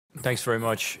Thanks very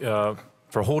much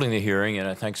for holding the hearing,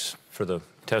 and thanks for the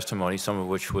testimony, some of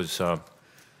which was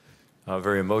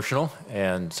very emotional,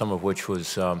 and some of which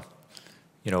was,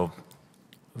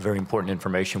 very important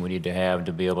information we need to have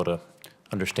to be able to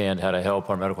understand how to help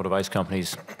our medical device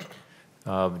companies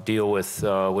deal with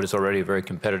what is already a very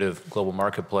competitive global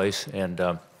marketplace, and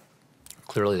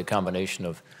clearly the combination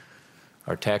of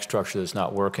our tax structure that's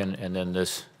not working and then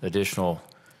this additional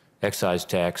excise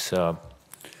tax,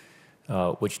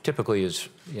 which typically is,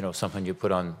 something you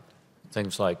put on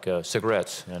things like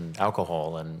cigarettes and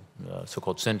alcohol and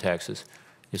so-called sin taxes,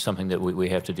 is something that we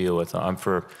have to deal with. I'm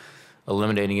for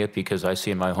eliminating it because I see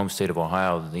in my home state of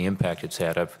Ohio the impact it's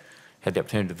had. I've had the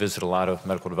opportunity to visit a lot of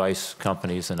medical device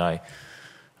companies, and I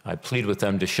plead with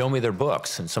them to show me their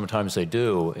books, and sometimes they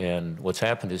do. And what's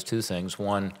happened is two things.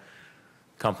 One,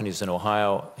 companies in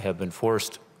Ohio have been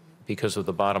forced, because of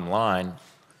the bottom line,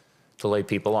 to lay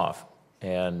people off.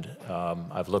 And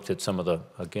I've looked at some of the,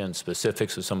 again,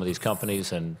 specifics of some of these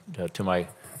companies, and to my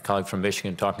colleague from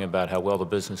Michigan talking about how well the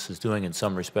business is doing in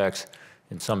some respects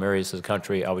in some areas of the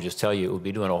country, I would just tell you it would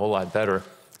be doing a whole lot better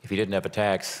if you didn't have a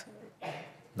tax,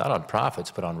 not on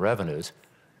profits, but on revenues,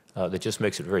 that just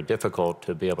makes it very difficult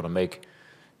to be able to make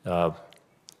the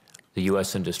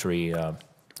U.S. industry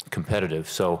competitive.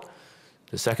 So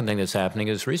the second thing that's happening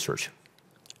is research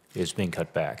is being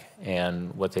cut back.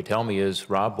 And what they tell me is,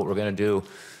 Rob, what we're going to do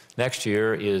next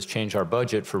year is change our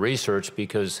budget for research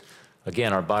because,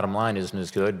 again, our bottom line isn't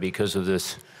as good because of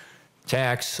this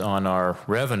tax on our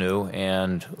revenue,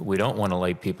 and we don't want to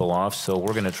lay people off, so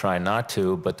we're going to try not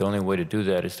to, but the only way to do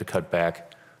that is to cut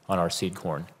back on our seed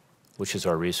corn, which is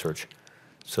our research.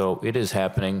 So it is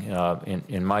happening.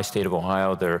 In my state of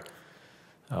Ohio, there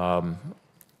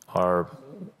are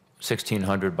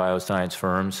 1,600 bioscience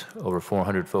firms, over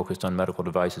 400 focused on medical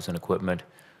devices and equipment.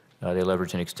 They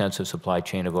leverage an extensive supply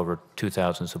chain of over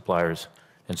 2,000 suppliers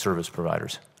and service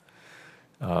providers.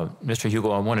 Mr.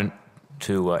 Hugo, I wanted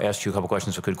to ask you a couple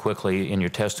questions if I could quickly. In your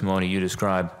testimony, you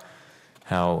describe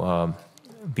how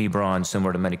B-Braun,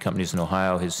 similar to many companies in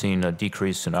Ohio, has seen a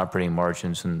decrease in operating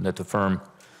margins, and that the firm,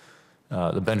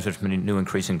 the benefit from a new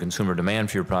increase in consumer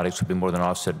demand for your products would be more than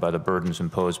offset by the burdens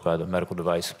imposed by the medical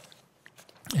device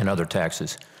and other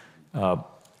taxes.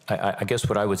 I guess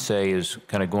what I would say is,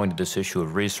 kind of going to this issue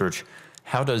of research,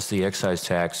 how does the excise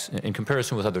tax, in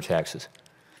comparison with other taxes,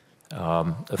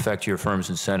 affect your firm's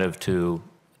incentive to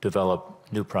develop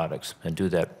new products and do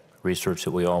that research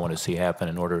that we all want to see happen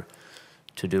in order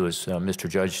to do, as Mr.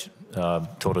 Judge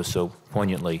told us so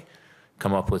poignantly,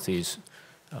 come up with these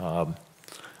new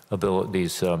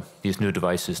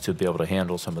devices to be able to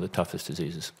handle some of the toughest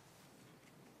diseases?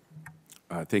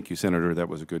 Thank you, Senator. That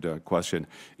was a good question.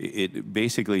 It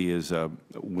basically is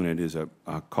when it is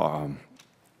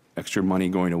extra money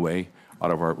going away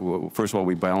out of our, first of all,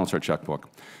 we balance our checkbook.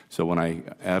 So when I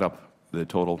add up the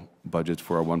total budgets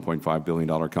for a $1.5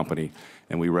 billion company,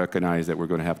 and we recognize that we're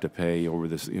going to have to pay over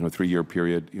this 3-year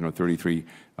period, $33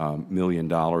 million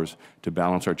to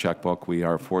balance our checkbook, we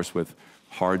are forced with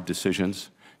hard decisions.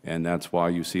 And that's why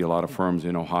you see a lot of firms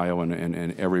in Ohio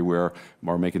and everywhere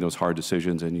are making those hard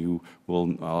decisions, and you will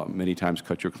many times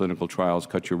cut your clinical trials,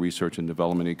 cut your research and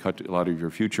development, and cut a lot of your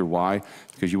future. Why?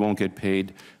 Because you won't get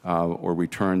paid or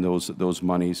return those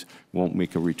monies, won't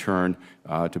make a return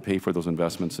to pay for those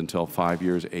investments until 5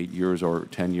 years, 8 years, or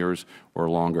 10 years or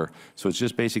longer. So it's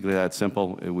just basically that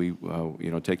simple. We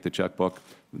take the checkbook,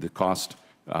 the cost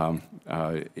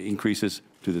increases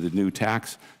to the new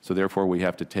tax, so therefore we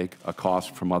have to take a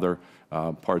cost from other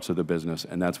parts of the business,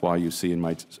 and that's why you see in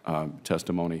my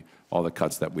testimony all the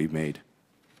cuts that we've made.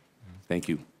 Thank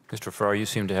you. Mr. Farrar, you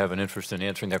seem to have an interest in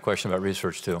answering that question about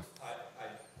research, too.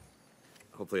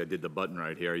 Hopefully I did the button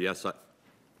right here. Yes, I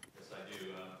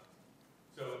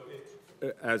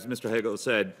do. As Mr. Hagel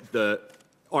said, the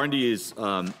R&D is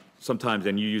sometimes,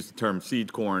 and you use the term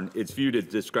seed corn, it's viewed as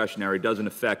discretionary, doesn't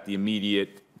affect the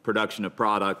immediate production of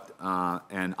product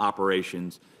and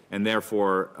operations, and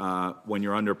therefore when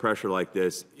you're under pressure like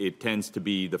this, it tends to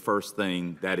be the first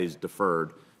thing that is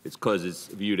deferred. It's because it's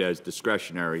viewed as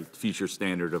discretionary, future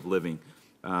standard of living.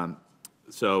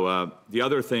 The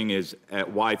other thing is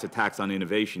why it's a tax on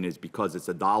innovation is because it's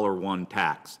a $1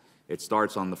 tax. It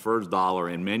starts on the first dollar,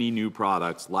 and many new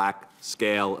products lack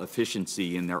scale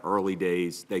efficiency in their early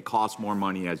days. They cost more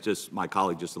money, as my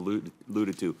colleague just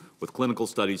alluded to, with clinical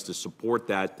studies to support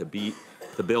that,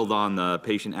 to build on the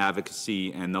patient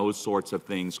advocacy, and those sorts of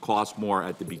things cost more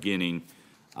at the beginning,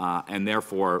 and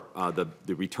therefore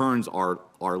the returns are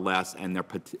less, and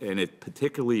it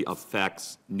particularly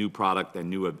affects new product and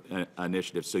new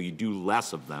initiatives. So you do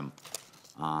less of them.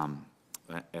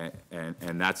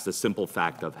 And that's the simple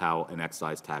fact of how an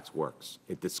excise tax works.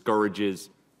 It discourages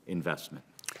investment.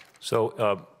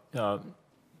 So,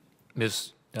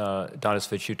 Ms.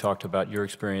 Donisovich, you talked about your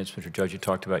experience. Mr. Judge, you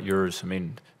talked about yours. I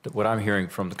mean, what I'm hearing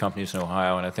from the companies in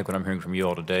Ohio, and I think what I'm hearing from you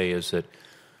all today, is that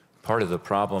part of the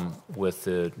problem with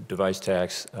the device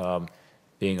tax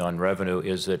being on revenue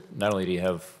is that not only do you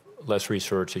have less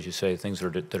research, as you say, things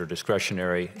that are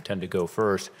discretionary tend to go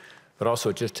first, but also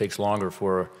it just takes longer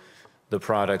for the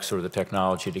products or the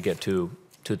technology to get to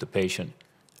the patient,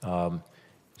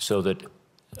 so that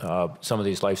some of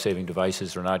these life-saving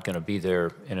devices are not going to be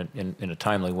there in a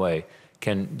timely way.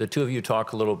 Can the two of you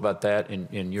talk a little about that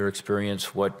in your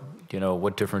experience? What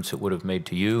difference it would have made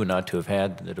to you not to have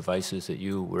had the devices that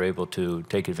you were able to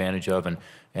take advantage of, and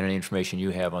any information you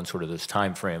have on sort of this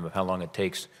time frame of how long it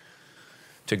takes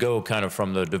to go kind of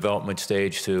from the development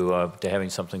stage to having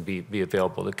something be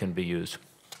available that can be used?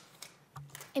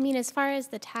 I mean, as far as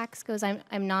the tax goes,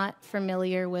 I'm not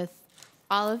familiar with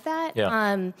all of that.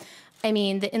 Yeah. I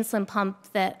mean, the insulin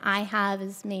pump that I have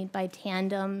is made by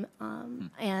Tandem,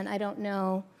 and I don't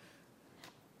know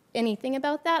anything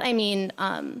about that. I mean,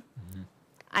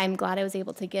 I'm glad I was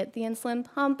able to get the insulin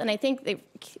pump, and I think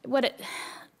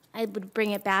I would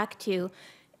bring it back to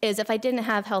is if I didn't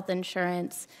have health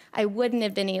insurance, I wouldn't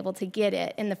have been able to get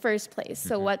it in the first place.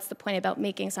 So what's the point about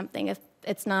making something if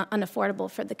it's not unaffordable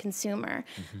for the consumer?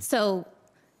 So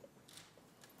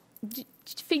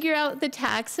figure out the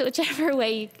tax whichever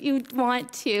way you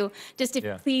want to, just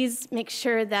to please make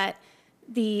sure that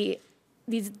these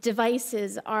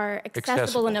devices are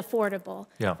accessible and affordable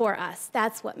for us.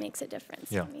 That's what makes a difference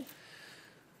to me.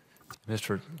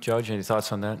 Mr. Judge, any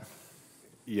thoughts on that?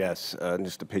 Yes,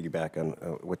 just to piggyback on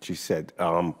what you said.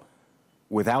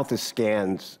 Without the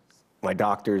scans, my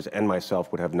doctors and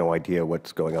myself would have no idea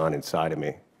what's going on inside of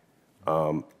me.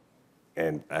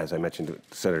 And as I mentioned to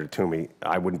Senator Toomey,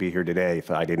 I wouldn't be here today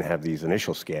if I didn't have these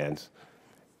initial scans.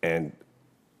 And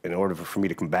in order for me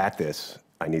to combat this,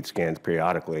 I need scans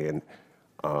periodically. And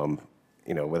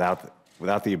you know,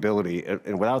 without the ability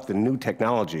and without the new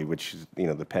technology, which is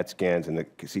the PET scans and the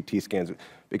CT scans,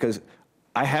 because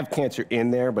I have cancer in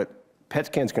there, but PET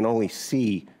scans can only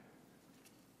see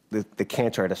the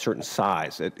cancer at a certain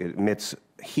size. It emits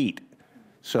heat.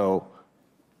 So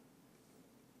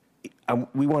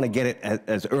we want to get it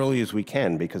as early as we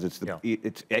can because it's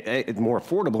more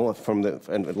affordable from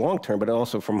the long term, but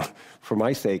also for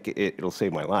my sake, it'll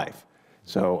save my life.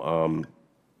 So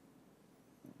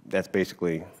that's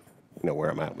basically where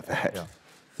I'm at with that. Yeah.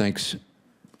 Thanks.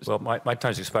 Well, my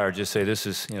time's expired. Just say this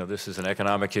is an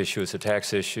economic issue. It's a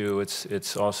tax issue.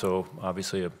 It's also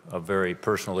obviously a very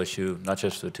personal issue, not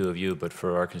just for the two of you, but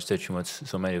for our constituents,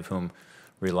 so many of whom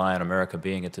rely on America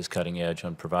being at this cutting edge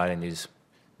on providing these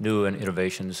new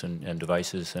innovations and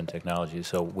devices and technologies.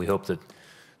 So we hope that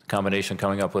the combination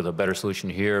coming up with a better solution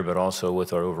here, but also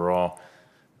with our overall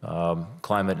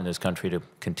climate in this country to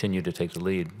continue to take the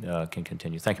lead can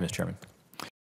continue. Thank you, Mr. Chairman.